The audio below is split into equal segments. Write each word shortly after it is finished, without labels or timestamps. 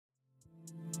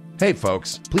Hey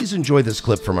folks, please enjoy this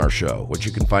clip from our show, which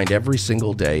you can find every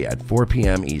single day at 4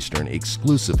 p.m. Eastern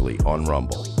exclusively on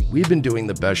Rumble. We've been doing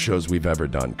the best shows we've ever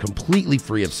done, completely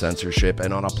free of censorship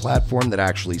and on a platform that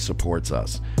actually supports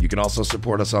us. You can also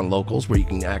support us on Locals, where you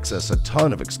can access a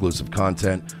ton of exclusive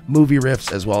content, movie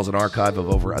riffs, as well as an archive of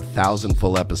over 1,000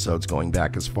 full episodes going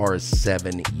back as far as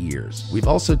 7 years. We've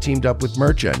also teamed up with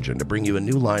Merch Engine to bring you a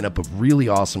new lineup of really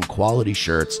awesome quality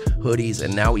shirts, hoodies,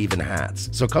 and now even hats.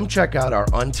 So come check out our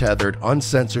untethered,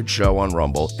 uncensored show on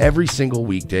Rumble every single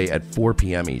weekday at 4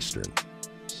 p.m. Eastern.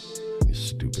 You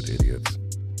stupid idiots.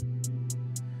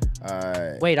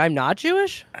 Wait, I'm not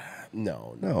Jewish?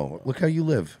 No. Look how you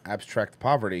live. Abstract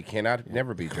poverty cannot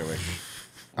never be Jewish.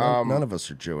 None of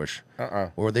us are Jewish.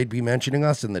 Or they'd be mentioning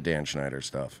us in the Dan Schneider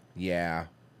stuff. Yeah.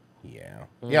 Yeah,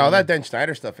 all that Dan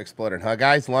Schneider stuff exploded, huh,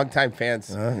 guys? Longtime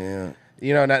fans. Yeah.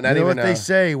 You know, not You know even what they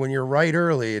say, when you're right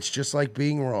early, it's just like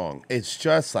being wrong. It's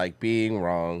just like being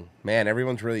wrong. Man,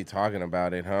 everyone's really talking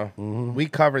about it, huh? Mm-hmm. We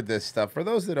covered this stuff. For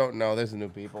those that don't know, there's new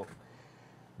people.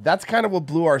 That's kind of what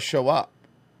blew our show up,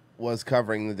 was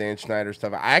covering the Dan Schneider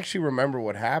stuff. I actually remember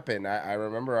what happened. I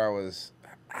remember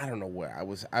I don't know where.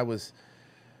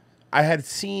 I had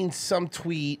seen some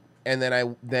tweet, and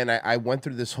then I went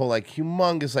through this whole like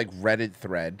humongous like Reddit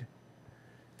thread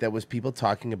that was people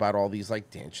talking about all these like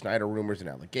Dan Schneider rumors and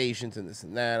allegations and this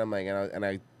and that. I'm like, and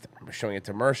I remember showing it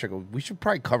to Mersh. I go, we should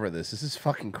probably cover this. This is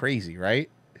fucking crazy, right?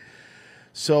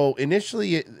 So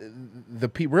initially, it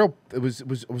was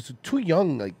two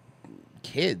young like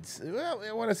kids. Well,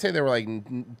 I want to say they were like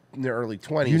in their early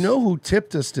 20s. You know who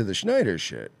tipped us to the Schneider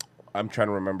shit? I'm trying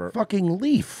to remember. Fucking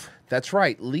Leaf. That's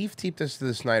right. Leaf tipped us to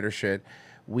the Schneider shit.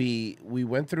 We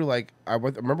went through like I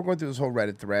remember going through this whole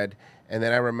Reddit thread, and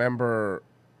then I remember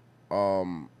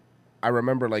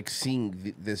like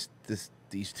seeing these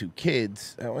two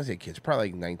kids. I don't want to say kids, probably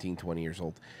like 19, 20 years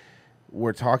old.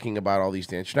 We're talking about all these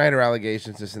Dan Schneider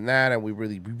allegations, this and that, and we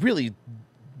really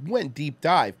went deep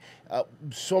dive.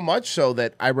 So much so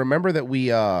that I remember that we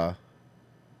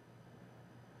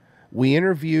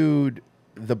interviewed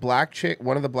the black chick,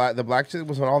 one of the black chick that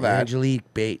was on all that.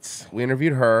 Angelique Bates. We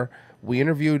interviewed her. We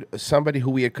interviewed somebody who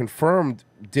we had confirmed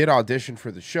did audition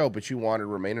for the show, but she wanted to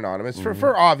remain anonymous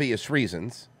for obvious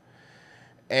reasons.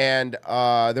 And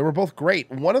they were both great.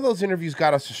 One of those interviews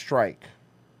got us a strike.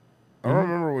 I don't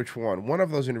remember which one. One of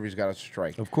those interviews got us a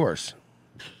strike. Of course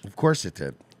it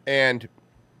did.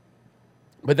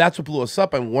 But that's what blew us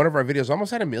up. And one of our videos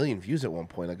almost had 1 million views at one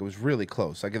point. Like, it was really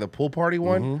close. Like, the pool party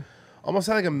one almost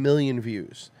had like 1 million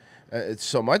views. It's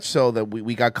so much so that we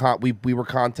were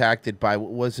contacted by,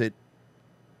 was it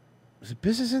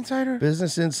Business Insider?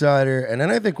 Business Insider, and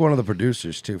then I think one of the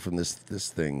producers too from this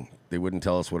thing. They wouldn't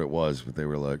tell us what it was, but they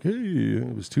were like, "Hey,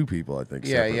 it was 2 people, I think."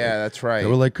 Yeah, separately. that's right. They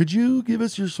were like, "Could you give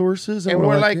us your sources?" And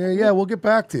we're like, "Yeah, we'll get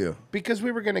back to you." Because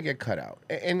we were going to get cut out,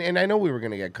 and I know we were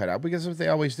going to get cut out because of what they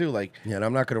always do. Like, yeah, and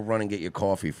I'm not going to run and get you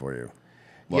coffee for you.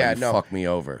 Yeah, no, fuck me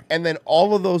over. And then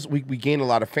all of those, we gained a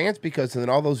lot of fans because then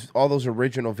all those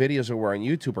original videos that were on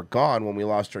YouTube are gone when we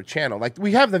lost our channel. Like,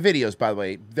 we have the videos, by the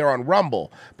way, they're on Rumble,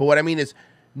 but what I mean is,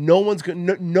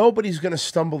 nobody's gonna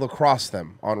stumble across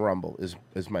them on Rumble. Is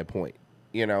my point.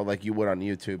 You know, like you would on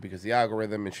YouTube because the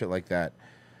algorithm and shit like that.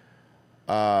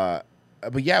 But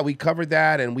yeah, we covered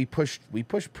that and we pushed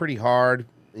pretty hard.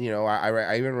 You know,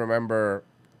 I even remember,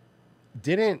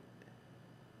 didn't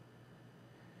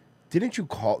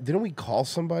we call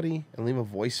somebody and leave a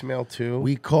voicemail too?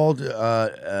 We called.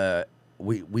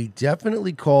 We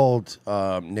definitely called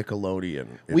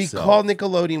Nickelodeon. We called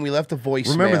Nickelodeon. We left a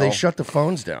voicemail. Remember, they shut the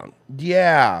phones down.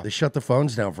 Yeah. They shut the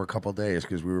phones down for a couple of days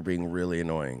because we were being really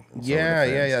annoying.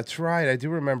 Yeah, that's right. I do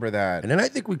remember that. And then I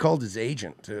think we called his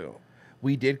agent too.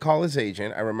 We did call his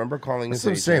agent. I remember calling his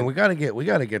agent. That's what I'm saying. We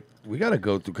gotta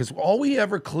go through, because all we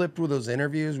ever clipped were those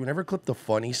interviews. We never clipped the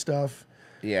funny stuff.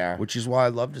 Yeah. Which is why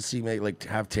I'd love to see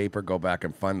have Taper go back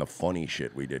and find the funny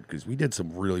shit we did, because we did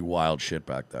some really wild shit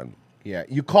back then. Yeah,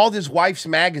 you called his wife's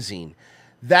magazine.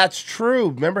 That's true.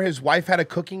 Remember his wife had a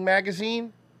cooking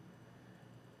magazine?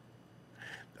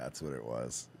 That's what it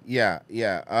was. Yeah.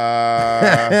 Yeah.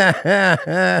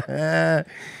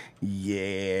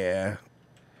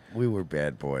 We were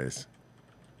bad boys.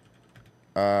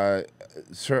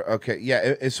 Sir, okay.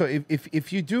 Yeah, so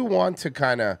if you do want to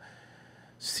kind of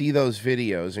see those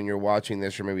videos and you're watching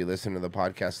this or maybe listen to the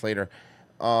podcast later,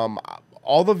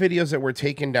 all the videos that were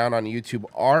taken down on YouTube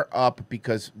are up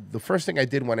because the first thing I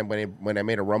did when I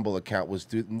made a Rumble account was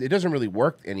it doesn't really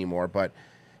work anymore, but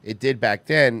it did back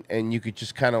then, and you could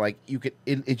just kind of like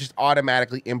it just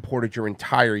automatically imported your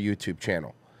entire YouTube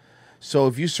channel. So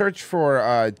if you search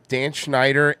for Dan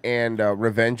Schneider and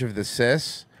Revenge of the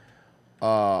Sis,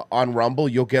 on Rumble,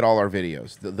 you'll get all our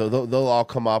videos. They'll all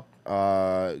come up.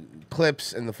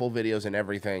 Clips and the full videos and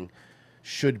everything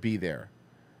should be there.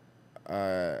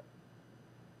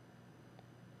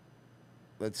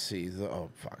 Let's see. Oh,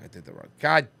 fuck. I did the wrong.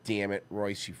 God damn it,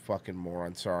 Royce, you fucking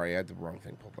moron. Sorry, I had the wrong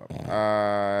thing pulled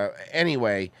up.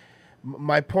 Anyway,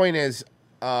 my point is,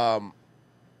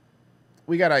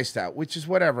 we got iced out, which is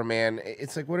whatever, man.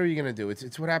 It's like, what are you going to do?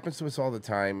 It's what happens to us all the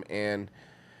time. And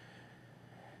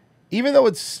even though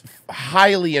it's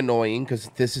highly annoying, because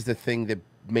this is the thing that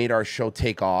made our show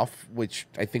take off, which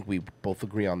I think we both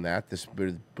agree on that. This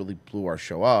really blew our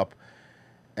show up.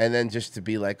 And then just to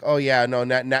be like, oh, yeah, no,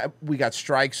 now we got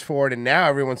strikes for it, and now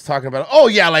everyone's talking about it. Oh,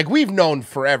 yeah, like we've known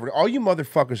forever. All you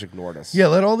motherfuckers ignored us. Yeah,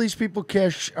 let all these people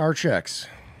cash our checks.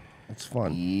 It's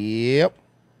fun. Yep.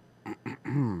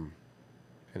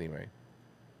 Anyway,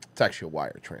 it's actually a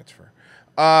wire transfer.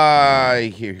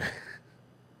 I hear you.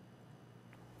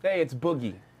 Hey, it's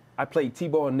Boogie. I played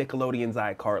T-Bo on Nickelodeon's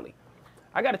iCarly.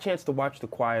 I got a chance to watch the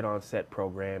Quiet on Set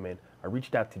program, and I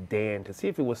reached out to Dan to see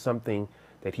if it was something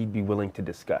that he'd be willing to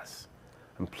discuss.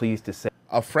 I'm pleased to say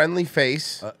a friendly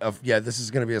face. Yeah, this is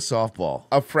going to be a softball.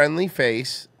 A friendly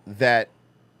face that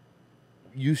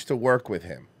used to work with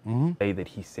him. Say that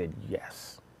he said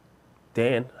yes.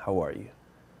 Dan, how are you?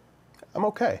 I'm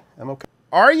okay. I'm okay.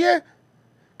 Are you?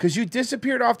 Because you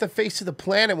disappeared off the face of the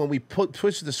planet when we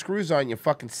pushed the screws on you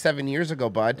fucking 7 years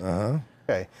ago, bud.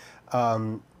 Okay.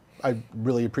 I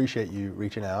really appreciate you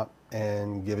reaching out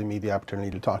and giving me the opportunity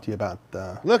to talk to you about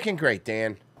Looking great,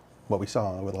 Dan. what we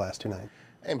saw over the last 2 nights.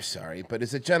 I'm sorry, but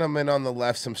is a gentleman on the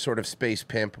left some sort of space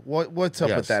pimp? What's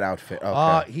up with that outfit?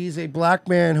 Okay. He's a black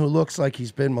man who looks like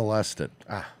he's been molested.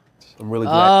 I'm really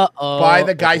glad By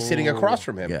the guy sitting across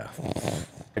from him. Yeah.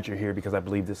 that you're here because I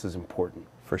believe this is important.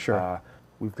 For sure.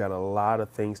 We've got a lot of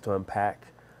things to unpack.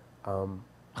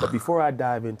 But before I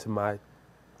dive into my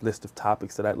list of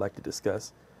topics that I'd like to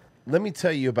discuss, Let me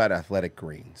tell you about athletic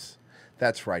greens.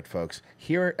 That's right, folks.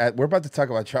 Here, we're about to talk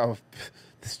about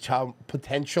this child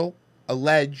potential,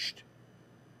 alleged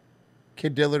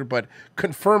kid Dillard, but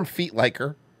confirmed feet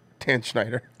liker, Dan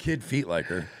Schneider. Kid feet like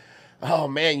her. Oh,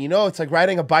 man, you know, it's like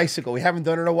riding a bicycle. We haven't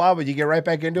done it in a while, but you get right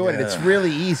back into it, and it's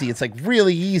really easy. It's like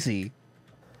really easy.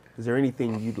 is there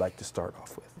anything you'd like to start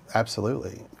off with?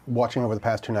 Absolutely. Watching over the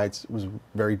past 2 nights was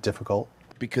very difficult.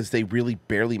 Because they really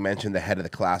barely mentioned the head of the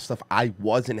class stuff. I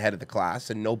wasn't head of the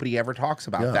class, and nobody ever talks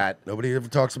about that. Nobody ever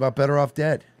talks about Better Off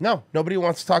Dead. No, nobody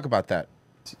wants to talk about that.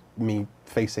 Me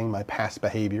facing my past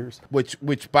behaviors.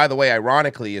 Which, by the way,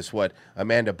 ironically, is what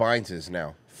Amanda Bynes is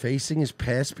now. Facing his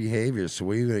past behaviors.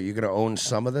 So you're gonna own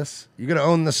some of this? You're gonna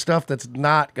own the stuff that's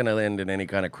not gonna end in any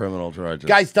kind of criminal charges.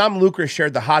 Guys, Dom Lucre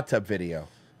shared the hot tub video.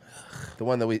 The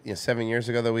one that we, 7 years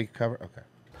ago that we covered? Okay.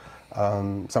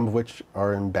 Some of which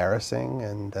are embarrassing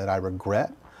and that I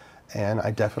regret. And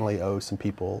I definitely owe some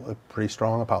people a pretty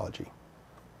strong apology.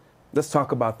 Let's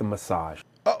talk about the massage.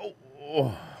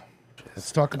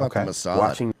 Let's talk about the massage.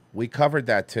 Watching We covered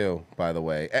that too, by the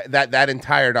way. That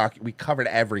entire we covered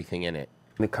everything in it.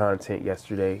 the content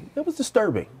yesterday, it was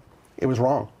disturbing. It was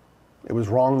wrong. It was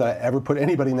wrong that I ever put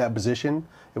anybody in that position.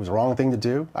 It was the wrong thing to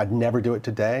do. I'd never do it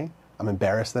today. I'm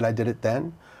embarrassed that I did it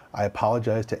then. I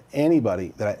apologize to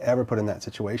anybody that I ever put in that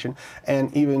situation.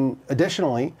 And even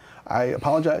additionally, I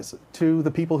apologize to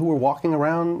the people who were walking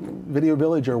around Video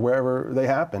Village or wherever they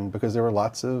happened, because there were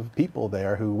lots of people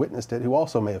there who witnessed it who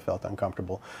also may have felt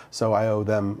uncomfortable. So I owe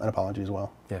them an apology as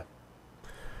well. Yeah.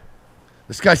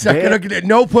 This guy's not gonna get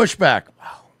no pushback.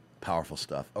 Wow, powerful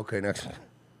stuff. Okay, next.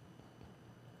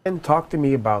 And talk to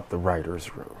me about the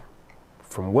writer's room.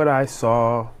 From what I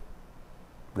saw,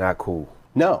 not cool.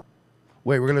 No.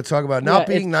 Wait, we're gonna talk about not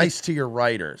being nice to your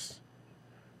writers.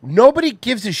 Nobody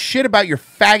gives a shit about your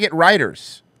faggot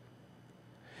writers.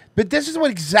 But this is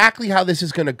exactly how this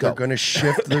is going to go. They're going to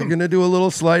shift. They're going to do a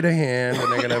little sleight of hand, and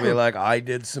they're going to be like, I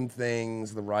did some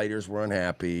things. The writers were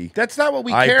unhappy. That's not what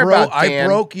we care about, Dan. I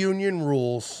broke union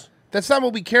rules. That's not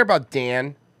what we care about,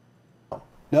 Dan.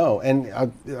 No, and I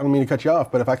don't mean to cut you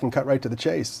off, but if I can cut right to the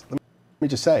chase, let me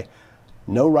just say,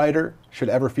 no writer should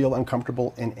ever feel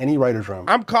uncomfortable in any writer's room.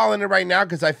 I'm calling it right now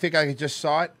because I think I just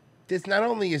saw it. This not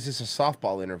only is this a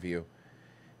softball interview,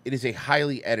 it is a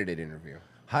highly edited interview.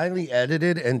 Highly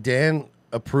edited, and Dan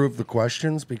approved the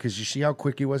questions because you see how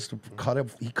quick he was to cut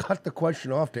it. He cut the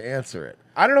question off to answer it.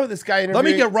 I don't know this guy interviewed.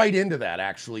 Let me get right into that,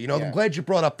 actually. You know, I'm glad you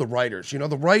brought up the writers. You know,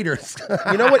 the writers.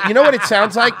 You know what it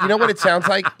sounds like? You know what it sounds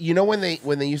like? You know when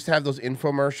they used to have those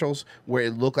infomercials where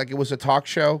it looked like it was a talk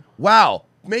show? Wow.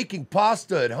 making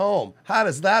pasta at home. How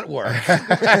does that work?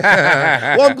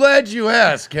 Well, I'm glad you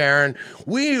asked, Karen.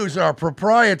 We use our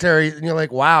proprietary, and you're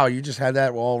like, wow, you just had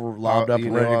that all lobbed up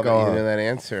and ready to go. You know that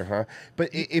answer, huh? But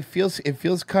it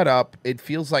feels cut up. It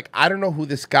feels like, I don't know who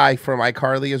this guy from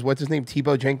iCarly is. What's his name?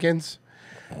 Tebow Jenkins?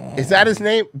 Is that his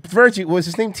name? Virgie, was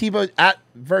his name Tebow? At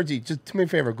Virgie, just do me a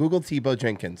favor. Google Tebow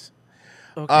Jenkins.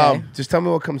 Okay. Just tell me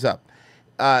what comes up.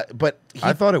 But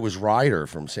I thought it was Ryder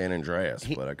from San Andreas,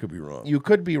 but I could be wrong. You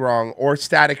could be wrong. Or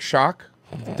Static Shock,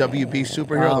 WB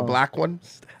superhero, the black one.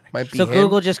 Might be So him.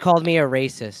 Google just called me a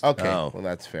racist. Okay, Oh. well,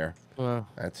 that's fair. Well.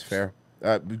 That's fair.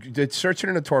 Search it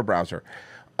in a Tor browser.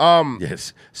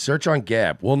 Yes. Search on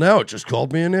Gab. Well, no, it just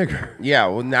called me a nigger. Yeah,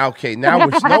 well, now we're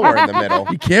nowhere in the middle.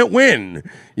 You can't win.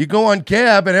 You go on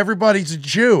Gab and everybody's a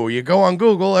Jew. You go on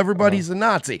Google, everybody's a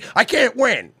Nazi. I can't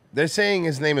win. They're saying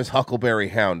his name is Huckleberry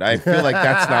Hound. I feel like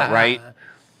that's not right.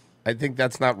 I think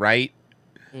that's not right.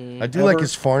 I do like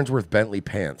his Farnsworth Bentley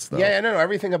pants, though. Yeah, no,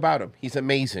 everything about him. He's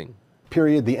amazing.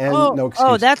 Period. The end. Oh, No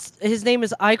excuse. that's his name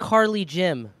is iCarly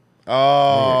Jim.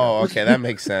 Oh, okay, that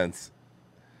makes sense.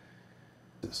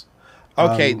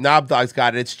 Okay, Knob Dog's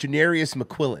got it. It's Janarius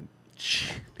McQuillan.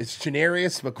 It's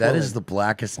Janarius McQuillan. That is the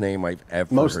blackest name I've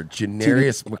ever Most heard.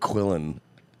 Janarius McQuillan.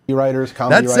 Writers,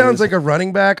 comedy That sounds writers. like a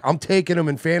running back. I'm taking him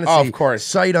in fantasy. Oh, of course.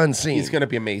 Sight unseen. He's going to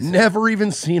be amazing. Never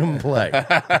even seen him play.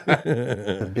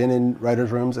 have been in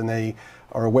writers' rooms, and they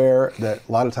are aware that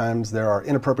a lot of times there are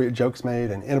inappropriate jokes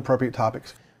made and inappropriate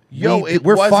topics. Yo,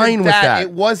 we're wasn't fine with that.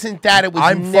 It wasn't that. It was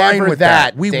I'm never fine with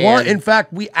that. We Dan. want, in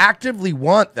fact, we actively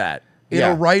want that in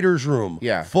Yeah. a writer's room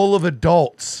Yeah. full of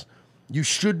adults. You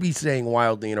should be saying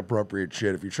wildly inappropriate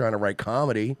shit if you're trying to write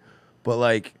comedy. But,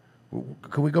 like,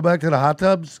 can we go back to the hot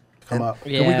tubs? Come up.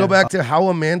 Can we go back to how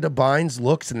Amanda Bynes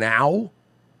looks now?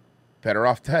 Better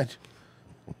off dead.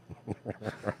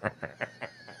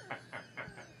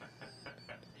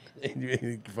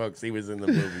 Folks, he was in the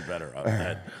movie Better Off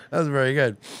Dead. That was very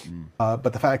good.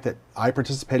 But the fact that I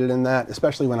participated in that,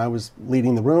 especially when I was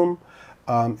leading the room,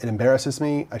 it embarrasses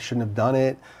me. I shouldn't have done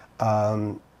it.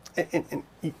 And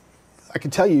I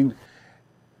can tell you.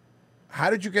 How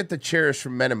did you get the chairs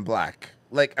from Men in Black?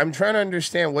 Like, I'm trying to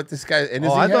understand what this guy. And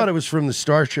I thought it was from the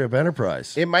Starship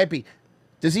Enterprise. It might be.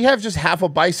 Does he have just half a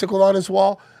bicycle on his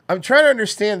wall? I'm trying to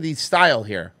understand the style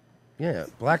here. Yeah,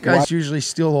 black guys usually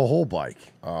steal the whole bike.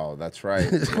 Oh, that's right.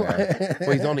 Yeah.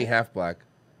 Well, he's only half black.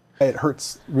 It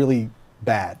hurts really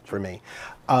bad for me.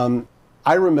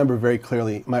 I remember very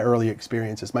clearly my early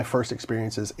experiences, my first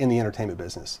experiences in the entertainment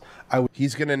business.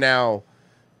 He's going to now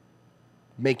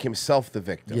make himself the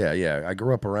victim. Yeah. I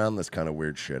grew up around this kind of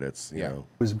weird shit. It's, you know.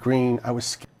 was green. I was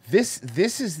scared. This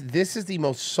is the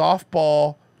most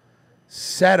softball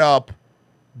set up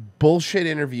bullshit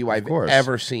interview I've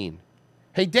ever seen.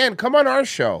 Hey, Dan, come on our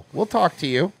show. We'll talk to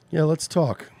you. Yeah, let's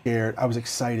talk. I was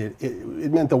excited. It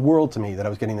meant the world to me that I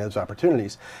was getting those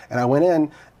opportunities. And I went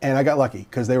in and I got lucky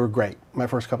because they were great. My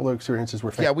first couple of experiences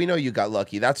were Yeah, we know you got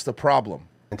lucky. That's the problem.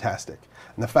 fantastic.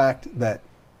 And the fact that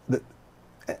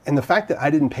I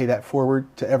didn't pay that forward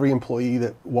to every employee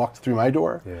that walked through my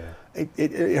door,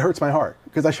 it hurts my heart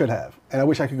because I should have. And I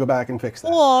wish I could go back and fix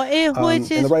that. Oh, it hurts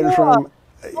in the his writer's heart.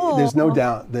 room, there's no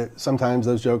doubt that sometimes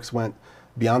those jokes went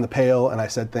beyond the pale, and I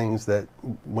said things that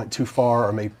went too far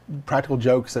or made practical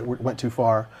jokes that went too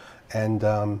far, and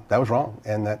that was wrong.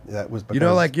 And that was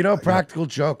because, practical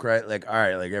joke, right? Like, all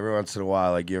right, like every once in a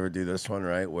while, like you ever do this one,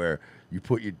 right, where you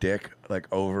put your dick like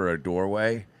over a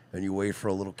doorway and you wait for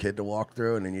a little kid to walk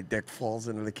through, and then your dick falls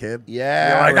into the kid.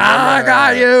 Yeah, you're like, I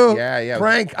got you. Yeah.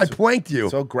 Prank. I planked you.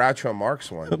 So Groucho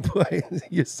Marx one.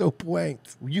 You're so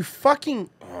planked. You fucking.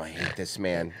 Oh, I hate this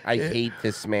man. I hate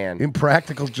this man.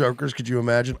 Impractical jokers. Could you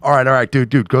imagine? All right,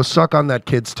 dude, go suck on that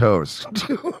kid's toes.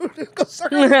 Dude, go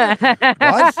suck on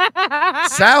what?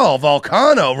 Sal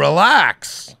Volcano,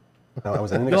 relax. No, I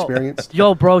was inexperienced.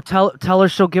 Yo, bro, tell her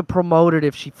she'll get promoted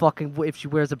if she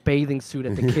wears a bathing suit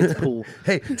at the kids' pool.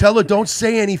 Hey, tell her don't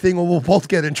say anything or we'll both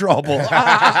get in trouble. What?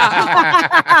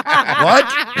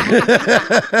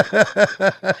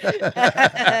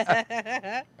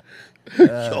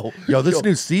 Yo, this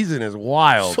new season is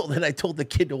wild. So then I told the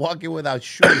kid to walk in without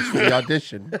shoes for the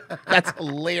audition. That's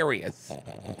hilarious.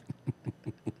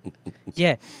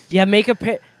 Yeah, make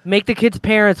the kids'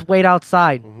 parents wait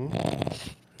outside.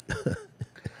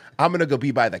 I'm gonna go be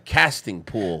by the casting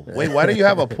pool. Wait, why do you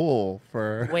have a pool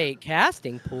for? Wait,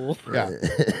 casting pool? Yeah.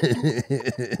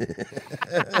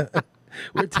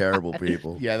 We're terrible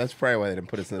people. Yeah, that's probably why they didn't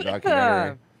put us in the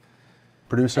documentary.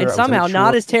 Producer, And I was somehow unsure.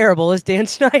 not as terrible as Dan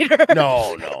Schneider.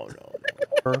 No.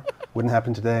 Wouldn't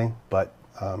happen today, but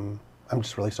I'm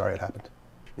just really sorry it happened.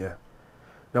 Yeah.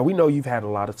 Now, we know you've had a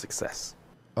lot of success.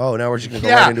 Oh, now we're just gonna go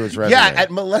right into his resume. Yeah,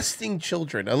 at molesting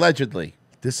children, allegedly.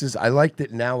 I like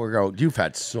that now we're going, you've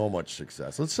had so much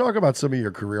success. Let's talk about some of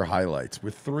your career highlights. We're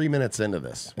 3 minutes into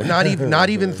this. We're not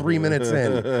even 3 minutes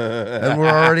in. And we're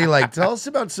already like, tell us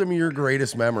about some of your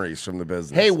greatest memories from the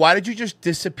business. Hey, why did you just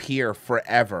disappear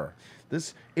forever?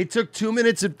 It took 2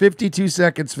 minutes and 52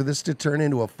 seconds for this to turn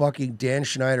into a fucking Dan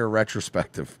Schneider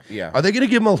retrospective. Yeah. Are they going to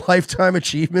give him a Lifetime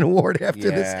Achievement Award after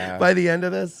this, by the end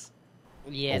of this?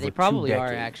 Yeah, Over they probably 2 are,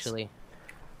 decades. actually.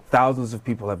 Thousands of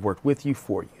people have worked with you,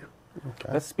 for you.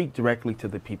 Okay. Let's speak directly to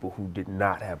the people who did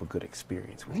not have a good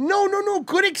experience with you. No.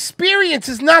 Good experience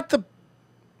is not the...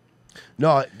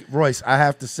 No, Royce, I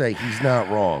have to say, he's not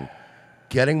wrong.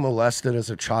 Getting molested as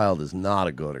a child is not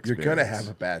a good experience. You're going to have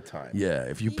a bad time. Yeah,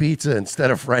 if you pizza instead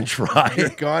of French fry. You're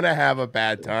going to have a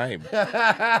bad time.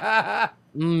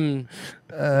 Turns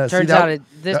out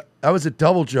that was a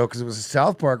double joke because it was a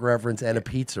South Park reference and a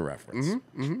pizza reference.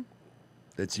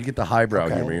 You get the highbrow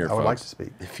humor here, I would folks. like to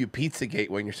speak. If you Pizzagate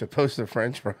when you're supposed to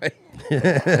French fry.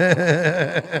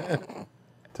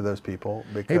 To those people.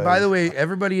 Because Hey, by the way,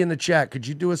 everybody in the chat, could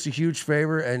you do us a huge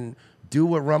favor and do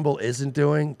what Rumble isn't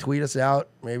doing? Tweet us out,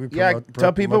 maybe. Yeah,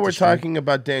 tell people promote we're the stream. talking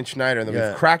about Dan Schneider and that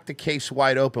we've cracked the case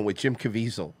wide open with Jim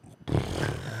Caviezel.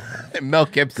 And Mel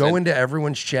Gibson. Go into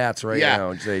everyone's chats right now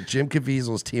and say Jim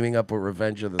Caviezel is teaming up with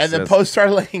Revenge of the And Sith then post our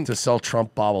link to sell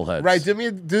Trump bobbleheads. Right,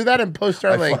 do that and post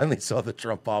our I link. finally saw the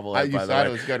Trump bobblehead. You by the thought way.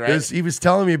 it was good, right? He was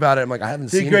telling me about it. I'm like, I haven't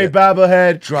seen great it.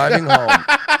 bobblehead. Driving home,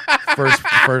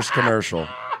 first commercial.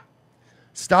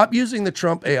 Stop using the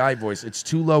Trump AI voice. It's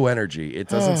too low energy. It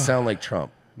doesn't sound like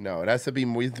Trump. No, it has to be.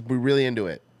 We're really into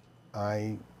it.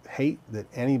 I hate that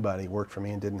anybody worked for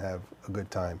me and didn't have a good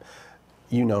time.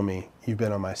 You know me. You've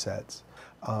been on my sets.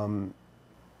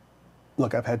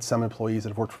 Look, I've had some employees that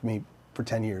have worked for me for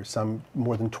 10 years, some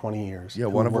more than 20 years. Yeah,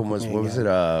 who one of worked them with was, me what was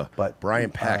again. it? But Brian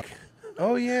Peck.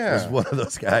 Oh, yeah. Was one of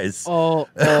those guys.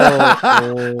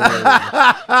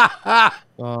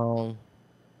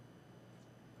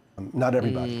 Not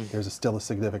everybody. There's still a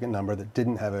significant number that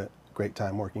didn't have a great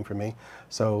time working for me.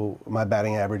 So my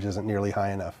batting average isn't nearly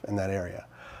high enough in that area.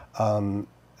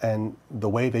 And the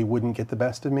way they wouldn't get the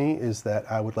best of me is that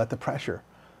I would let the pressure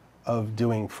of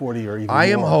doing 40 or even more. I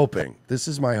am hoping, this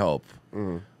is my hope.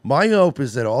 My hope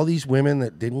is that all these women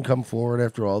that didn't come forward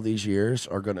after all these years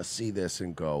are going to see this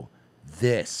and go,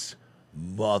 this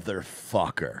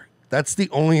motherfucker. That's the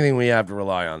only thing we have to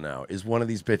rely on now is one of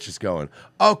these bitches going,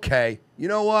 okay, you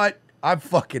know what? I'm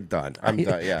fucking done. I'm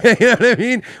done, yeah. You know what I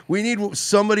mean? We need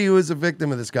somebody who is a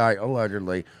victim of this guy,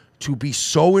 allegedly, to be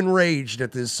so enraged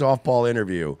at this softball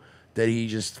interview that he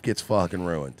just gets fucking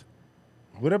ruined.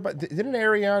 What about, didn't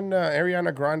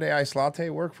Ariana Grande Ice Latte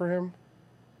work for him?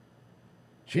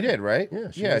 She did, right?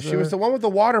 Yeah, she was the one with the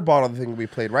water bottle thing we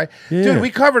played, right? Yeah. Dude, we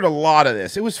covered a lot of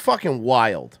this. It was fucking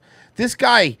wild. This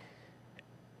guy,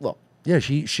 look. Yeah,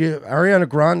 she Ariana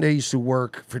Grande used to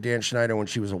work for Dan Schneider when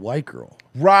she was a white girl.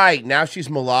 Right, now she's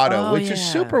mulatto, which is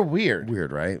super weird.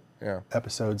 Weird, right? Yeah.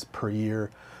 Episodes per year.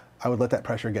 I would let that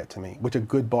pressure get to me, which a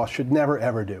good boss should never,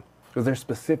 ever do. Was there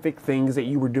specific things that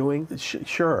you were doing?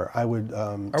 Sure, I would.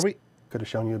 Could have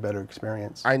shown you a better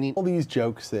experience. I need all these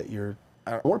jokes that you're.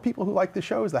 More people who like the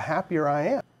shows, the happier I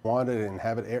am. Want it and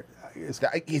have it air. Does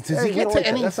he get to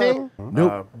anything?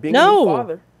 Nope. Being a new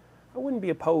father, I wouldn't be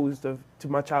opposed to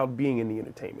my child being in the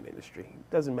entertainment industry.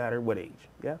 It doesn't matter what age,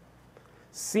 yeah?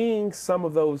 Seeing some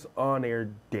of those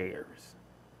on-air dares.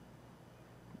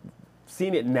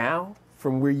 Seeing it now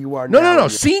from where you are now. No.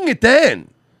 Seeing it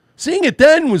then. Seeing it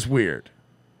then was weird.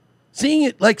 Seeing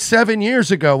it like 7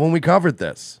 years ago when we covered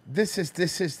this. This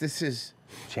is.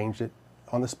 Changed it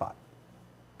on the spot.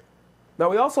 Now,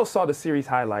 we also saw the series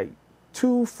highlight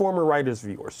two former writers'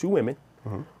 viewers, two women,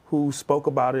 who spoke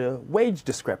about a wage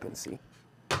discrepancy.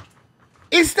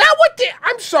 Is that what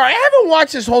I'm sorry, I haven't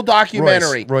watched this whole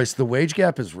documentary. Royce, the wage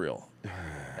gap is real.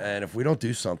 And if we don't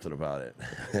do something about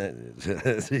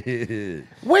it.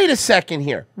 Wait a second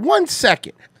here. 1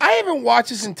 second. I haven't watched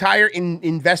this entire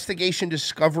investigation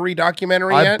discovery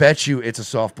documentary yet. I bet you it's a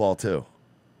softball too.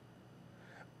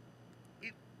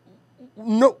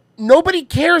 No, nobody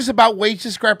cares about wage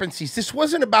discrepancies. This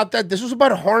wasn't about that. This was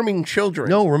about harming children.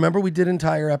 No, remember we did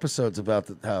entire episodes about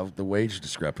how the wage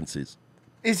discrepancies.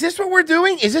 Is this what we're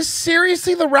doing? Is this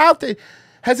seriously the route that...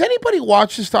 Has anybody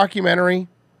watched this documentary?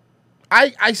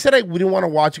 I said I wouldn't want to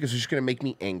watch it because it's just going to make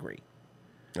me angry.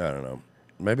 I don't know.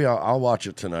 Maybe I'll watch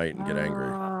it tonight and get angry.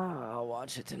 I'll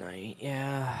watch it tonight,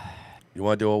 yeah. You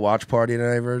want to do a watch party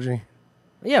tonight, Virgie?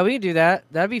 Yeah, we can do that.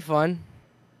 That'd be fun.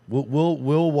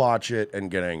 We'll watch it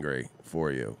and get angry for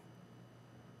you.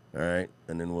 All right?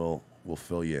 And then we'll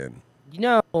fill you in. You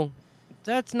know,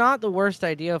 That's not the worst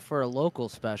idea for a local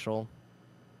special.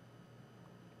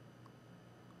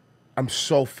 I'm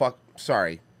so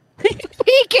sorry.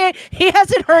 He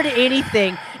hasn't heard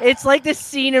anything. It's like the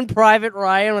scene in Private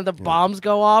Ryan when the bombs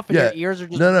go off and your ears are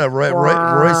just... No,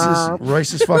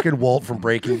 Royce is fucking Walt from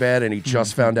Breaking Bad, and he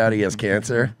just found out he has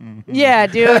cancer. Yeah,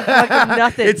 dude. Fucking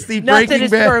nothing. It's the nothing Breaking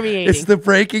is Bad. permeating. It's the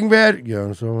Breaking Bad.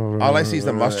 Yeah, so, all I see is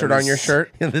the mustard on your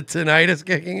shirt. And the tinnitus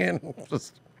kicking in.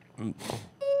 Just, you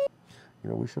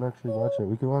know, we should actually watch it.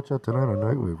 We can watch that tonight on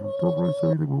Nightwave. Tell Royce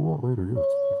anything we want later. Yeah,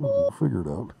 we'll figure it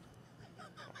out.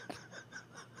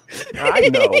 I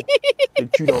know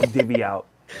that you don't divvy out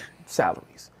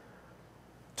salaries.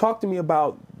 Talk to me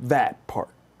about that part.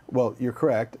 Well, you're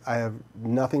correct. I have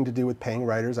nothing to do with paying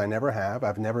writers. I never have.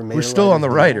 I've never made. We're still on the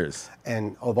deal. writers.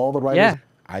 And of all the writers, Yeah.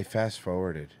 I fast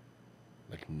forwarded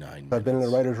like 9 minutes. I've been in the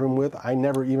writers' room with, I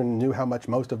never even knew how much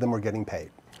most of them were getting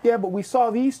paid. Yeah, but we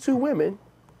saw these two women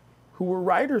who were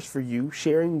writers for you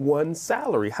sharing one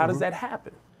salary. How does that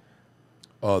happen?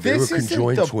 Oh, they This were isn't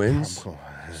conjoined the twins.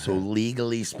 So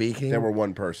legally speaking, They were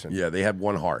one person. yeah, they had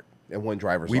one heart. And one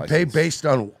driver's We license. pay based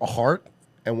on a heart.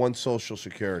 And one social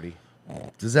security.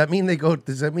 Does that mean they go?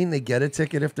 Does that mean they get a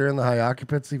ticket if they're in the high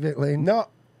occupancy lane? No.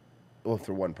 Well, if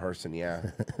they're one person,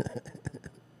 yeah.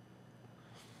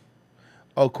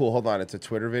 Oh, cool. Hold on. It's a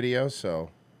Twitter video, so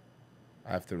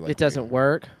I have to like. It doesn't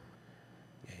work.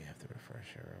 Yeah, you have to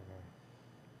refresh your.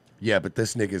 Yeah, but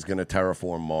this nigga's gonna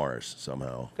terraform Mars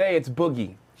somehow. Hey, it's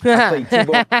Boogie. I played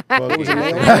T-Bone.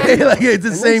 Like, it's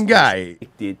the same guy.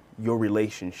 Did your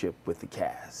relationship with the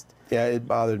cast? Yeah, it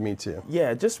bothered me too.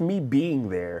 Yeah, just me being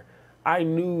there, I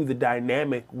knew the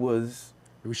dynamic was.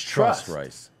 It was trust,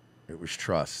 Rice. It was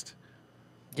trust.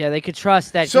 Yeah, they could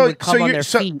trust that So- he would come so on you're- their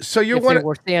so- feet so you're if one they of-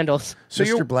 wore sandals. So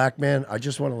Mr. Black Man, I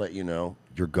just want to let you know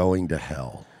you're going to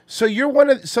hell. So you're one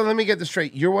of. So let me get this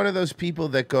straight. You're one of those people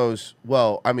that goes,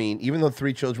 well, I mean, even though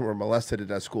 3 children were molested at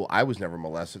that school, I was never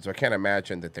molested, so I can't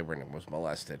imagine that they was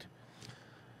molested.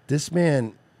 This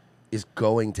man is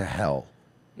going to hell.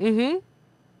 Mm-hmm.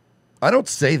 I don't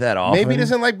say that often. Maybe he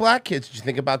doesn't like black kids. Did you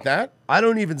think about that? I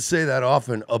don't even say that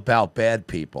often about bad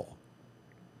people.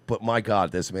 But my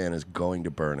God, this man is going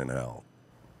to burn in hell.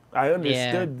 I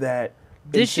understood that.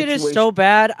 in This shit is so situations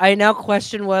bad, I now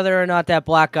question whether or not that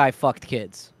black guy fucked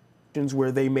kids.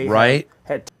 where they may Right?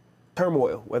 have had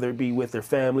turmoil, whether it be with their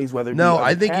families, whether it No, be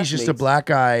I think he's just a castmates. black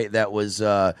guy that was.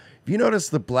 If you notice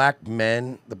the black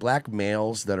men, the black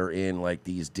males that are in like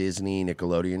these Disney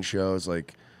Nickelodeon shows,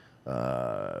 like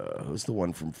who's the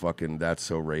one from fucking That's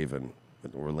So Raven?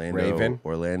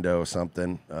 Orlando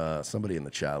something. Somebody in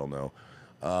the chat will know.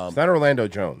 It's not Orlando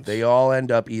Jones. They all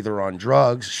end up either on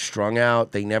drugs, strung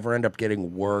out. They never end up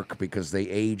getting work because they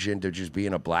age into just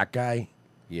being a black guy.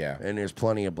 Yeah. And there's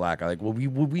plenty of black. Like, well, we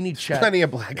need Plenty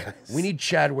of black guys. We need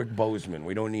Chadwick Boseman.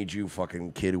 We don't need you,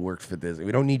 fucking kid who works for Disney.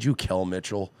 We don't need you, Kel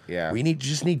Mitchell. Yeah. We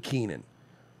just need Keenan.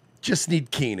 Just need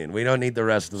Keenan. We don't need the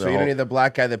rest of the. So you don't need the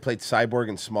black guy that played Cyborg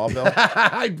in Smallville?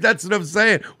 That's what I'm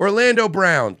saying. Orlando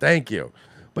Brown. Thank you.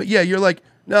 But yeah, you're like,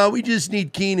 no, we just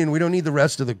need Keenan. We don't need the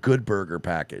rest of the good burger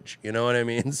package. You know what I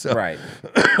mean? So Right.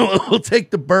 we'll take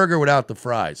the burger without the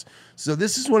fries. So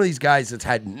this is one of these guys that's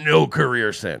had no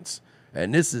career since.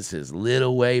 And this is his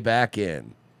little way back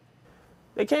in.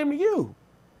 They came to you.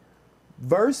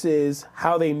 Versus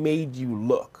how they made you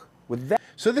look. With that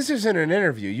So this isn't an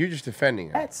interview. You're just defending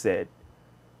her. said,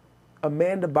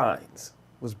 Amanda Bynes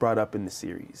was brought up in the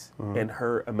series and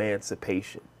her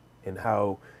emancipation and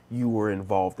how you were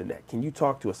involved in that. Can you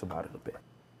talk to us about it a bit?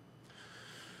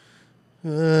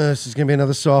 This is going to be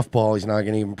another softball. He's not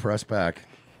going to even press back.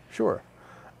 Sure.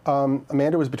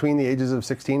 Amanda was between the ages of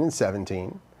 16 and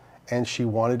 17, and she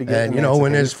wanted to get And, you know,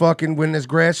 when emancipated when there's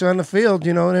grass on the field,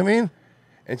 you know what I mean?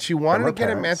 And she from wanted her to get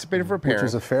parents, emancipated from her which parents.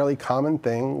 was a fairly common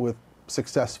thing with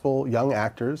successful young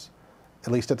actors,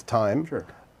 at least at the time. Sure.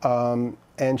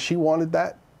 And she wanted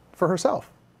that for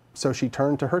herself. So she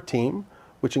turned to her team,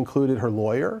 which included her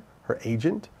lawyer, her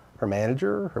agent, her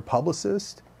manager, her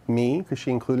publicist, me, because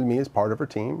she included me as part of her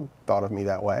team, thought of me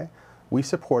that way. We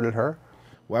supported her.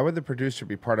 Why would the producer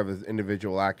be part of an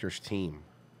individual actor's team?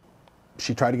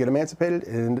 She tried to get emancipated.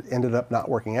 It ended up not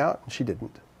working out. She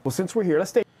didn't. Well, since we're here,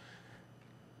 let's stay.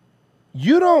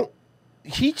 You don't.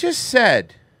 He just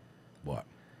said, What?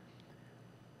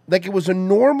 like it was a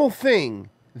normal thing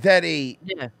that a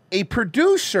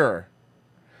producer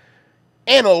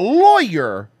and a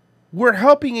lawyer were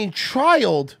helping a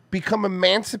child become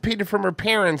emancipated from her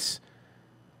parents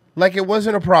like it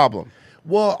wasn't a problem.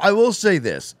 Well, I will say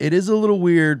this. It is a little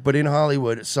weird, but in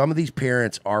Hollywood, some of these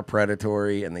parents are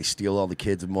predatory and they steal all the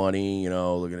kids' money, you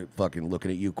know,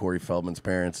 looking at you, Corey Feldman's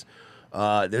parents.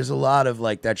 There's a lot of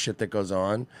like that shit that goes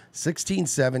on. 16,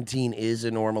 17 is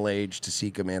a normal age to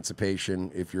seek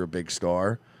emancipation if you're a big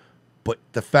star. But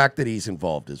the fact that he's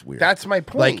involved is weird. That's my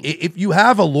point. Like, if you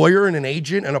have a lawyer and an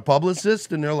agent and a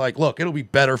publicist, and they're like, look, it'll be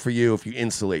better for you if you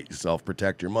insulate yourself,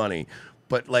 protect your money.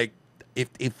 But, like,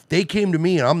 if they came to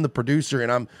me and I'm the producer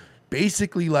and I'm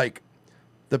basically, like,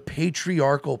 the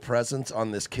patriarchal presence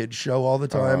on this kid's show all the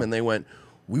time, and they went,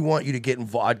 we want you to get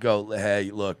involved. I'd go,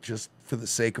 hey, look, just for the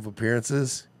sake of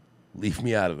appearances, leave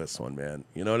me out of this one, man.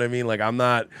 You know what I mean? Like, I'm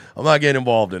not getting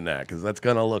involved in that because that's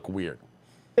going to look weird.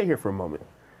 Stay here for a moment.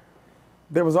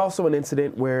 There was also an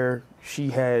incident where she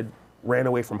had ran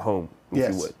away from home,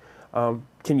 if you would.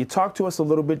 Can you talk to us a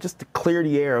little bit just to clear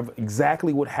the air of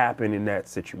exactly what happened in that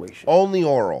situation? Only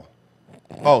oral.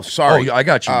 Oh, sorry. Oh, I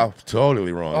got you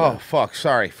totally wrong. Oh, man. fuck.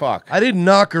 Sorry. Fuck. I didn't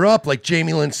knock her up like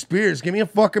Jamie Lynn Spears. Give me a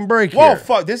fucking break Whoa, here.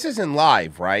 fuck. This isn't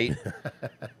live, right?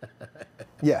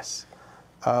 Yes.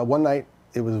 One night,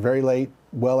 it was very late,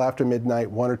 well after midnight,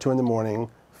 1 or 2 in the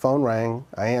morning. Phone rang.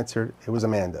 I answered. It was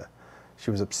Amanda. She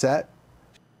was upset.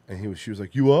 And she was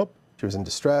like, you up? She was in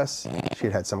distress. She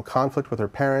had had some conflict with her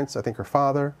parents, I think her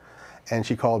father, and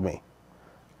she called me.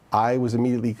 I was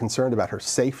immediately concerned about her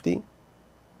safety.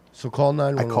 So call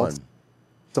 911. I called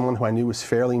someone who I knew was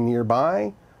fairly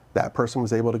nearby. That person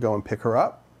was able to go and pick her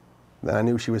up. Then I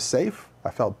knew she was safe. I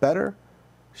felt better.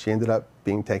 She ended up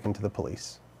being taken to the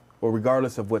police. Well,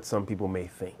 regardless of what some people may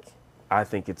think, I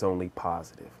think it's only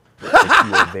positive that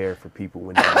you are there for people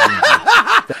when they need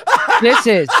you. This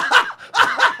is.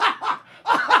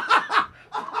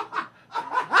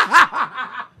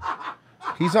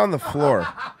 He's on the floor.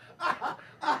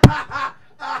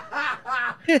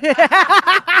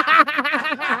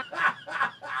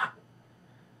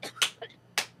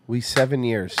 We 7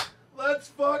 years. Let's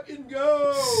fucking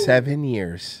go. 7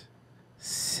 years.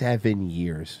 7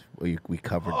 years. We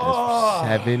covered this for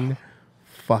 7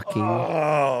 fucking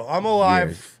I'm alive.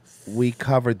 years. We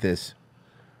covered this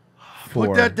for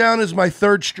Put that down as my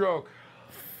third stroke.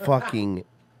 fucking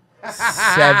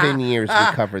 7 years. We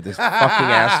covered this fucking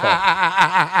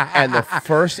asshole. And the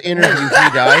first interview he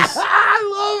does I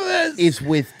love this. is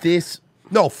with this.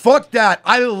 No, fuck that.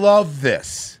 I love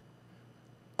this.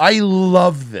 I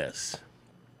love this.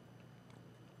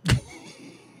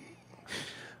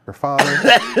 Her father,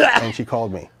 and she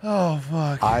called me. Oh,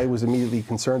 fuck. I was immediately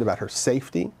concerned about her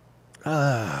safety.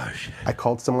 Oh, shit. I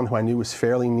called someone who I knew was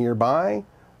fairly nearby.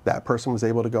 That person was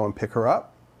able to go and pick her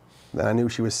up. Then I knew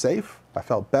she was safe. I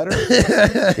felt better.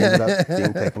 She ended up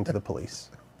being taken to the police.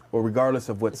 Well, regardless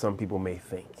of what some people may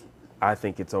think, I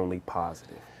think it's only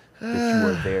positive that you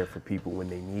are there for people when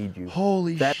they need you.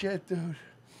 Holy shit, dude.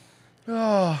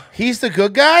 Oh, He's the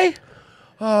good guy?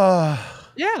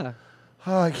 Yeah.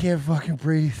 oh, I can't fucking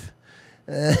breathe.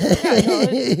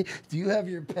 Do you have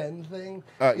your pen thing?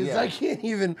 'Cause yeah. I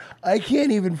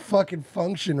can't even fucking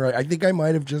function right. I think I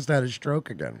might have just had a stroke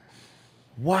again.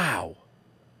 Wow.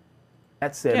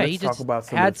 That said, Yeah, he let's talk just about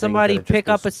some had of the somebody things that pick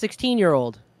have up a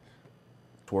 16-year-old.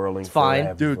 swirling. It's fine.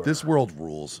 forever. Dude, this world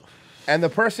rules. And the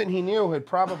person he knew had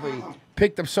probably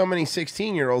picked up so many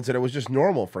 16-year-olds that it was just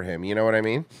normal for him. You know what I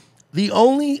mean? The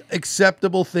only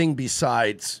acceptable thing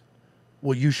besides,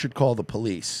 well, you should call the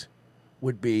police,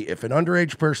 would be if an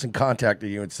underage person contacted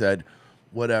you and said,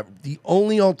 whatever. The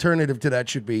only alternative to that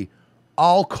should be,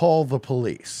 I'll call the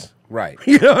police. Right.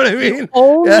 You know what I mean?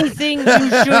 Only thing you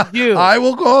should do. I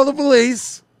will call the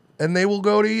police, and they will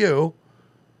go to you,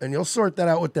 and you'll sort that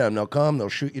out with them. They'll come, they'll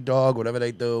shoot your dog, whatever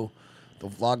they do.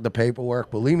 They'll log the paperwork,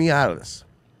 but leave me out of this.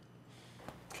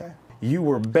 Okay. You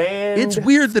were banned. It's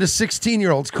weird that a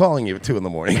 16-year-old's calling you at 2 in the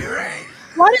morning.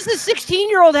 Why does the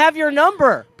 16-year-old have your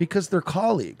number? Because they're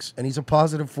colleagues, and he's a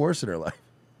positive force in her life.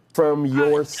 from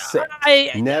your set.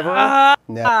 Never.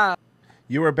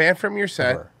 You were banned from your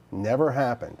set. Never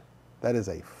happened. That is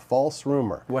a false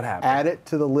rumor. What happened? Add it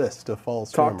to the list of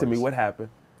false rumors. Talk to me. What happened?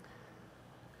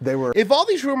 They were. If all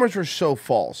these rumors were so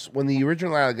false, when the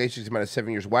original allegations came out of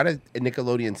 7 years, why did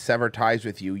Nickelodeon sever ties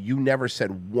with you? You never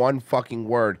said one fucking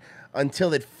word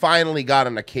until it finally got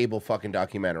on a cable fucking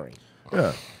documentary.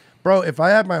 Yeah. Bro, if I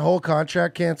had my whole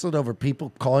contract canceled over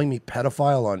people calling me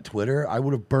pedophile on Twitter, I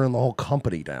would have burned the whole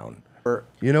company down.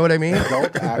 You know what I mean?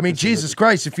 I mean, Jesus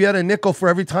Christ, if you had a nickel for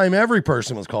every time every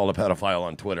person was called a pedophile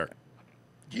on Twitter.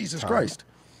 Jesus Christ.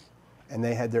 And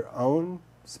they had their own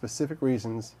specific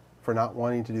reasons for not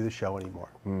wanting to do the show anymore.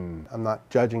 I'm not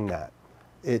judging that.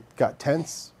 It got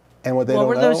tense, and what they What don't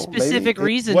were know, those specific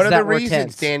reasons What are that the were reasons,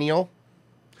 tense? Daniel?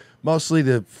 Mostly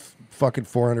the fucking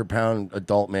 400-pound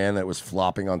adult man that was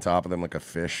flopping on top of them like a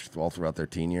fish all throughout their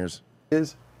teen years.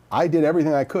 is I did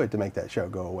everything I could to make that show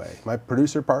go away. My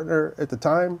producer partner at the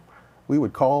time, we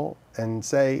would call and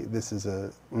say, this is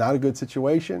not a good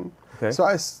situation. Okay. So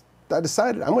I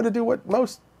decided I'm going to do what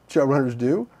most showrunners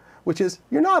do, which is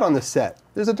you're not on the set.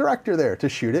 There's a director there to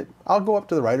shoot it. I'll go up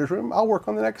to the writer's room. I'll work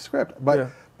on the next script. But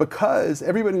because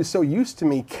everybody was so used to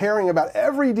me caring about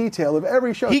every detail of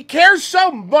every show. He cares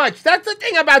so much. That's the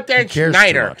thing about Dan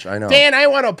Schneider. Too much. I know. Dan, I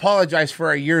want to apologize for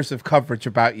our years of coverage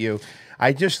about you.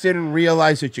 I just didn't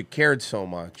realize that you cared so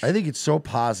much. I think it's so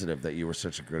positive that you were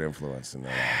such a good influence in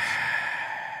their lives.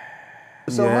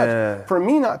 So much. For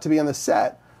me not to be on the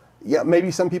set, yeah,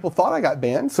 maybe some people thought I got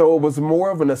banned. So it was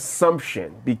more of an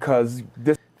assumption because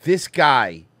this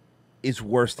guy is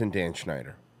worse than Dan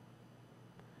Schneider.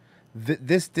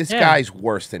 This guy's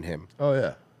worse than him. Oh,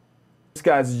 yeah. This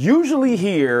guy's usually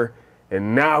here,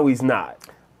 and now he's not.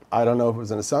 I don't know if it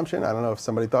was an assumption. I don't know if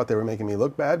somebody thought they were making me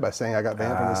look bad by saying I got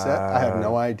banned from the set. I have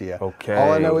no idea. Okay.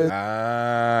 All I know is...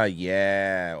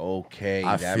 yeah, okay.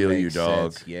 I feel you,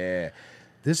 dog. Sense. Yeah.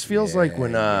 This feels like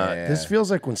when this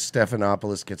feels like when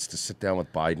Stephanopoulos gets to sit down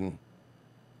with Biden.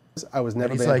 I was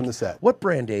never he's banned like, from the set. What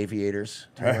brand aviators?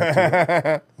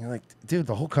 You're like, dude,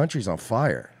 the whole country's on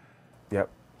fire. Yep.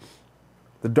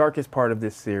 The darkest part of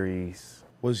this series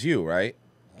was you, right?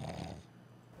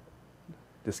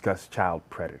 Discuss child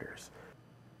predators.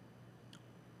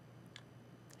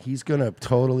 He's gonna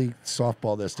totally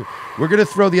softball this too. We're gonna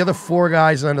throw the other 4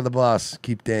 guys under the bus.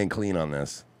 Keep Dan clean on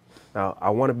this. Now, I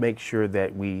want to make sure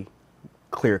that we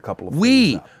clear a couple of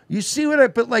things up. You see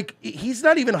what but like, he's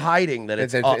not even hiding that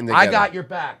it's, I got your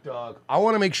back, dog. I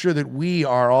want to make sure that we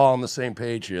are all on the same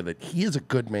page here, that he is a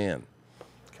good man.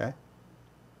 Okay.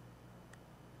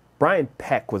 Brian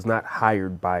Peck was not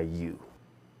hired by you.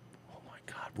 Oh my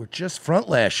God, we're just front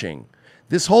lashing.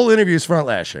 This whole interview is front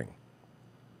lashing.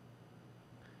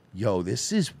 Yo,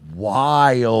 this is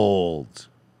wild.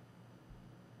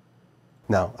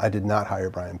 No, I did not hire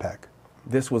Brian Peck.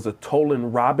 This was a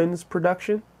Tolan Robbins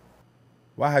production?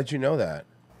 Wow, how'd you know that?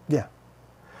 Yeah.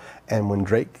 And when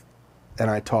Drake and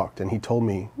I talked and he told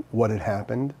me what had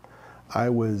happened, I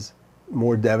was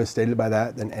more devastated by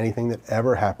that than anything that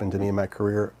ever happened to me in my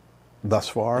career thus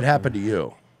far. It happened to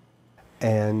you.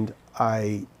 And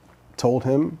I told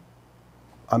him,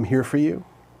 I'm here for you.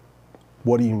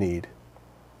 What do you need?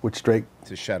 Which Drake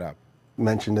to shut up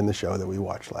mentioned in the show that we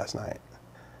watched last night.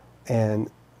 And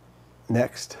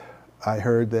next, I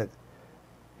heard that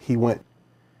he went.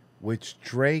 Which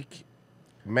Drake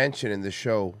mentioned in the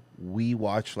show we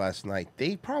watched last night.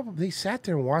 They sat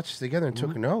there and watched together and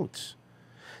took notes.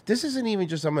 This isn't even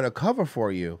just I'm going to cover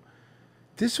for you.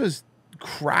 This was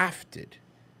crafted.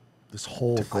 This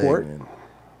whole thing. Court.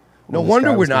 No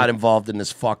wonder we're not involved in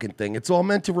this fucking thing. It's all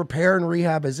meant to repair and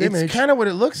rehab his image. It's kind of what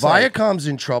it looks like. Viacom's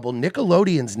in trouble.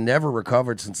 Nickelodeon's never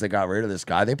recovered since they got rid of this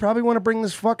guy. They probably want to bring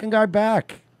this fucking guy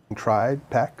back. Tried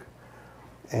Peck.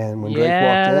 And when Drake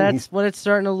walked in, that's what it's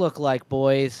starting to look like,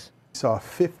 boys. He saw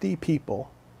 50 people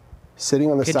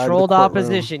sitting on the side of the Controlled courtroom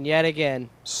opposition yet again.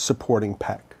 supporting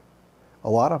Peck. A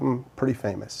lot of them pretty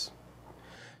famous.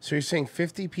 So you're saying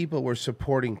 50 people were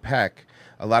supporting Peck,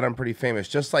 a lot of them pretty famous.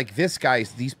 Just like this guy,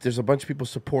 there's a bunch of people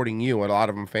supporting you, and a lot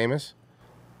of them famous?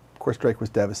 Of course, Drake was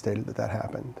devastated that that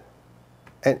happened.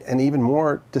 And even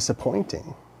more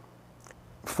disappointing,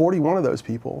 41 of those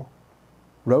people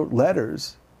wrote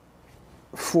letters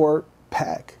for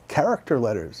Peck, character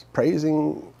letters,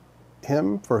 praising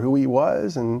him for who he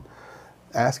was and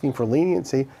asking for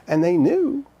leniency. And they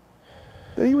knew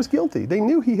that he was guilty. They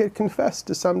knew he had confessed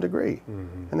to some degree,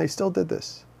 and they still did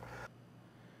this.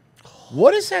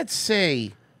 What does that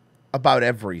say about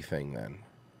everything then?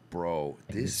 Bro,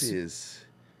 this is...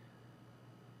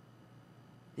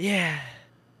 Yeah.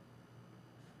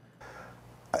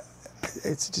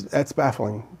 That's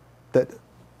baffling that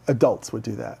adults would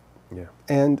do that. Yeah.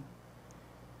 And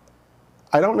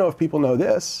I don't know if people know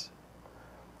this,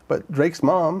 but Drake's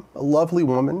mom, a lovely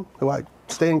woman who I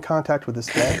stay in contact with this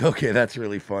day. Okay, that's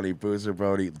really funny. Boozer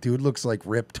Brody. Dude looks like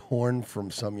Rip Torn from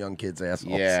some young kid's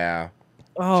asshole. Yeah.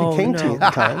 Oh, She came to me no.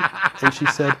 at the time and she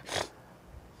said,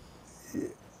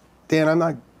 Dan, I'm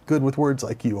not good with words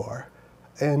like you are.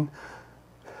 And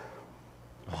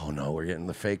oh no, we're getting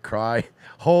the fake cry.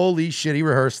 Holy shit, he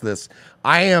rehearsed this.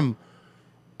 You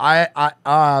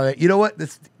know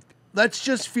what? Let's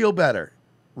just feel better,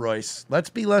 Royce. Let's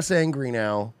be less angry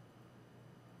now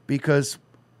because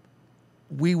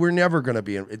we were never going to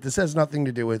be. This has nothing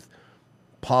to do with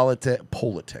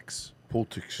politics.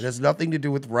 It has nothing to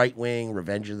do with right wing,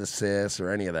 Revenge of the Sis, or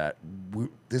any of that.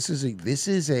 This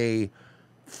is a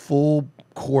full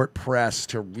court press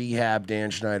to rehab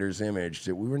Dan Schneider's image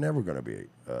that we were never going to be.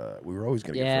 We were always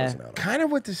going to get frozen out of. Kind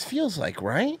of what this feels like,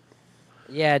 right?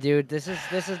 Yeah, dude, this is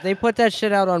they put that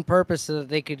shit out on purpose so that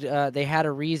they could they had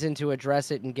a reason to address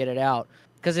it and get it out.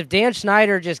 Because if Dan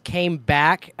Schneider just came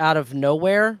back out of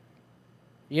nowhere,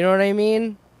 you know what I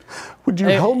mean? Would you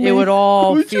help me? It would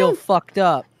all feel fucked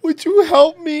up. Would you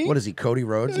help me? What is he, Cody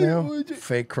Rhodes now?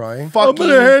 Fake crying? I'm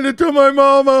gonna hand it to my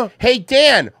mama. Hey,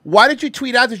 Dan, why did you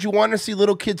tweet out that you want to see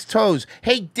little kids' toes?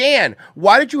 Hey, Dan,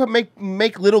 why did you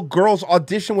make little girls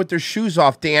audition with their shoes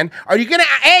off, Dan? Are you gonna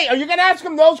ask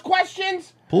them those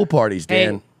questions? Pool parties,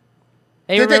 Dan.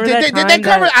 Hey, Did they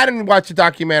cover? I didn't watch the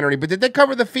documentary, but did they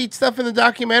cover the feet stuff in the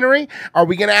documentary? Are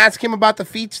we gonna ask him about the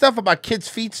feet stuff, about kids'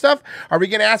 feet stuff? Are we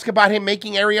gonna ask about him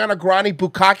making Ariana Grande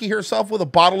bukkake herself with a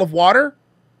bottle of water?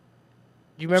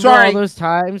 You remember all those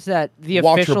times that the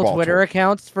official Twitter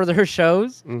accounts for their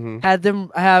shows had them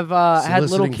have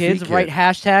had little kids write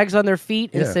hashtags on their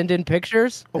feet and send in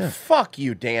pictures? Oh, fuck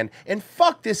you, Dan. And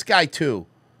fuck this guy, too.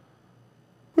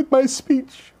 With my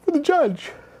speech for the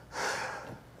judge.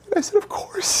 And I said, of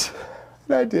course.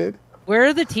 And I did. Where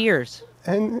are the tears?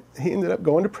 And he ended up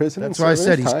going to prison. That's why I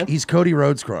said he's Cody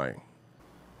Rhodes crying.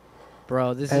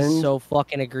 Bro, this is so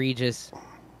fucking egregious.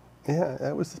 Yeah,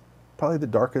 that was probably the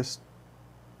darkest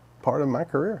part of my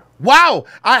career. Wow.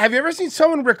 Have you ever seen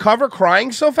someone recover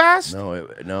crying so fast?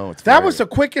 No, that was the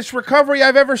quickest recovery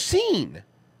I've ever seen.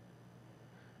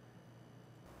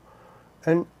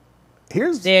 And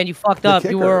here's Dan, you fucked up.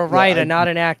 You were a writer, not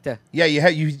an actor. Yeah, you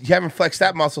haven't flexed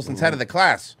that muscle since head of the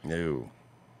class. No.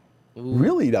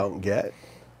 Really don't get.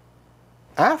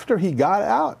 After he got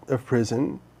out of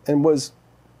prison and was,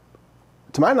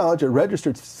 to my knowledge, a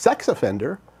registered sex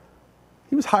offender,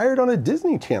 he was hired on a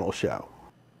Disney Channel show.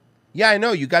 Yeah, I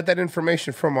know. You got that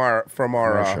information from our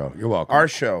show. You're welcome. Our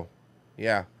show.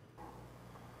 Yeah.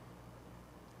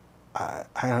 I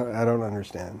don't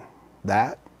understand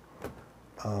that.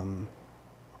 I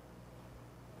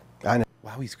know.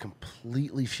 Wow, he's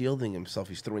completely shielding himself.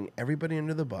 He's throwing everybody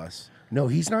under the bus. No,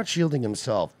 he's not shielding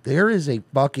himself. There is a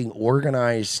fucking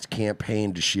organized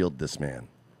campaign to shield this man.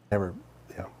 I don't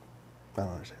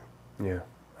understand. Yeah.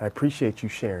 I appreciate you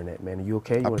sharing that, man. Are you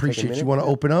okay? I appreciate you want to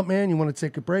open up, man? You want to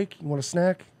take a break? You want a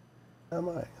snack? I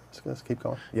might. Let's keep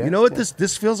going. Yeah. You know what?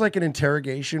 This feels like an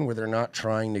interrogation where they're not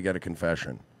trying to get a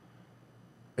confession.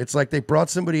 It's like they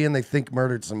brought somebody in they think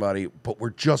murdered somebody, but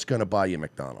we're just going to buy you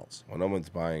McDonald's. Well, no one's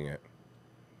buying it.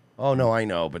 Oh, no, I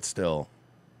know, but still.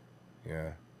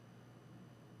 Yeah.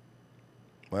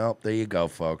 Well, there you go,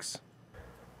 folks.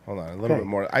 Hold on, a little bit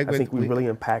more. I think we really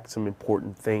unpacked some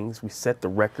important things. We set the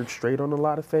record straight on a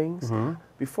lot of things.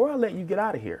 Before I let you get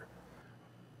out of here.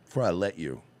 Before I let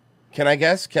you. Can I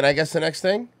guess? Can I guess the next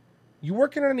thing? You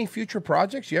working on any future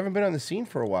projects? You haven't been on the scene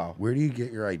for a while. Where do you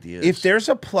get your ideas? If there's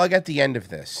a plug at the end of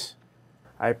this.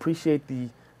 I appreciate the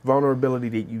vulnerability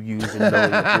that you use in knowing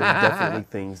that there are definitely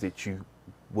things that you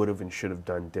would have and should have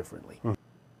done differently.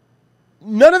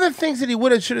 None of the things that he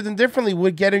would have, should have done differently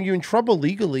would get you in trouble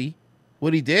legally.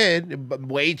 What he did,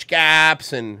 wage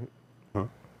gaps and...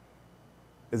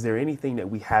 Is there anything that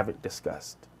we haven't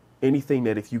discussed? Anything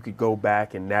that if you could go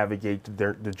back and navigate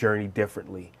the journey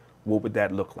differently, what would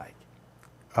that look like?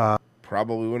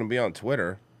 Probably wouldn't be on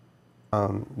Twitter.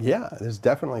 Yeah, there's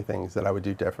definitely things that I would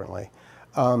do differently.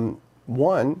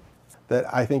 One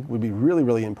that I think would be really,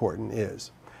 really important is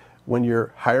when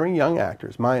you're hiring young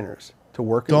actors, minors, to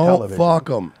work in television. Don't fuck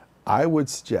them. I would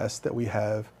suggest that we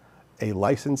have a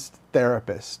licensed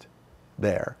therapist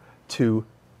there to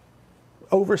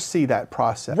oversee that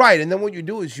process. Right, and then what you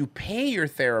do is you pay your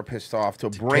therapist off to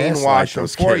brainwash them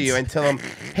for you and tell them,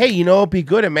 hey, you know, it'd be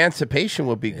good, emancipation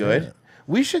would be good.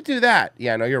 We should do that.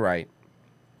 Yeah, no, you're right.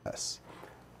 Yes.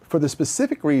 For the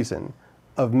specific reason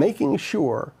of making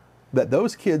sure that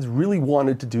those kids really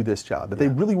wanted to do this job, that they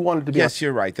really wanted to be... Yes,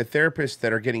 you're right. The therapists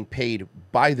that are getting paid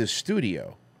by the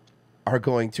studio are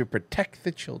going to protect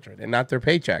the children and not their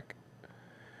paycheck.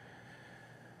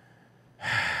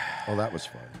 Oh, that was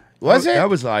fun. Was it? That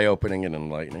was eye-opening and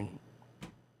enlightening.